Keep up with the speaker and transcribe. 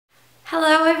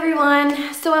Hello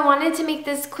everyone! So I wanted to make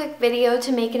this quick video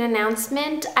to make an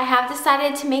announcement. I have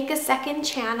decided to make a second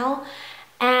channel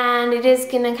and it is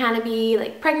gonna kind of be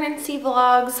like pregnancy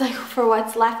vlogs, like for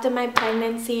what's left of my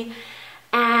pregnancy,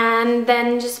 and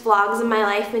then just vlogs of my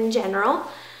life in general.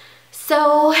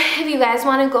 So if you guys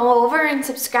want to go over and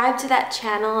subscribe to that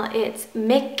channel, it's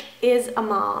Mick is a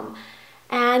Mom.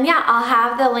 And yeah, I'll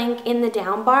have the link in the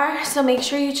down bar, so make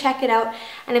sure you check it out.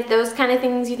 And if those kind of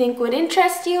things you think would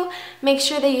interest you, make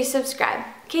sure that you subscribe.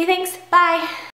 Okay, thanks. Bye.